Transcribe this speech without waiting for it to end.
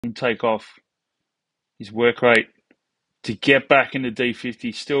him take off his work rate to get back into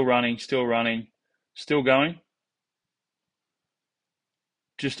D50, still running, still going.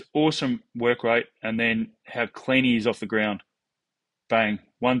 Just awesome work rate, and then how clean he is off the ground. Bang,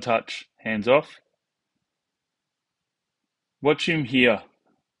 one touch, hands off. Watch him here.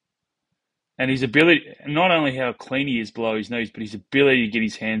 And his ability, not only how clean he is below his knees, but his ability to get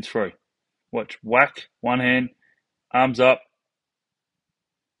his hands free. Watch, whack, one hand, arms up,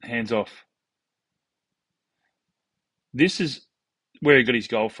 hands off. This is where he got his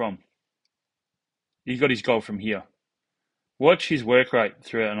goal from. He got his goal from here. Watch his work rate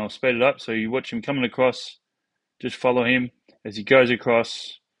throughout, and I'll speed it up. So you watch him coming across, just follow him as he goes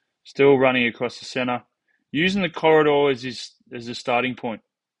across, still running across the centre, using the corridor as a starting point.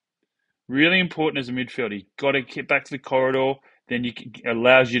 Really important as a midfielder. You've got to get back to the corridor, then it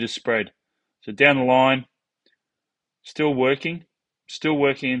allows you to spread. So down the line, still working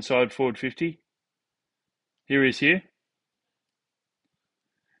inside forward 50. Here he is here.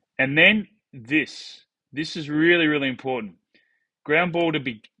 And then this is really, really important. Ground ball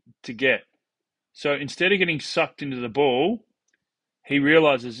to get. So instead of getting sucked into the ball, he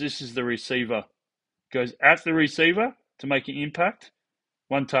realizes this is the receiver. Goes at the receiver to make an impact.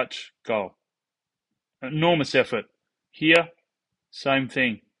 One touch, goal. Enormous effort. Here, same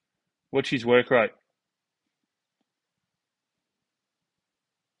thing. Watch his work rate.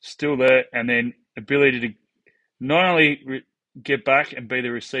 Still there, and then ability to not only get back and be the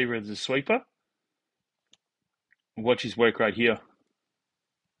receiver as a sweeper. Watch his work rate here.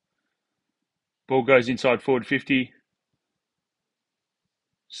 Ball goes inside forward 50.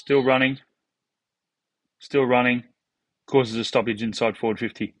 Still running. Causes a stoppage inside forward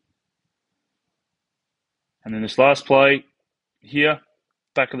 50. And then this last play here,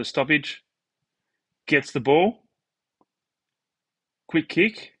 back of the stoppage, gets the ball. Quick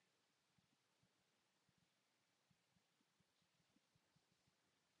kick.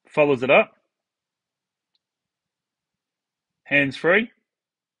 Follows it up. Hands free.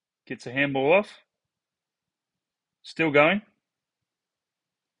 Gets a handball off. Still going.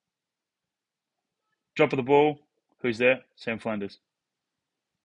 Drop of the ball. Who's there? Sam Flanders.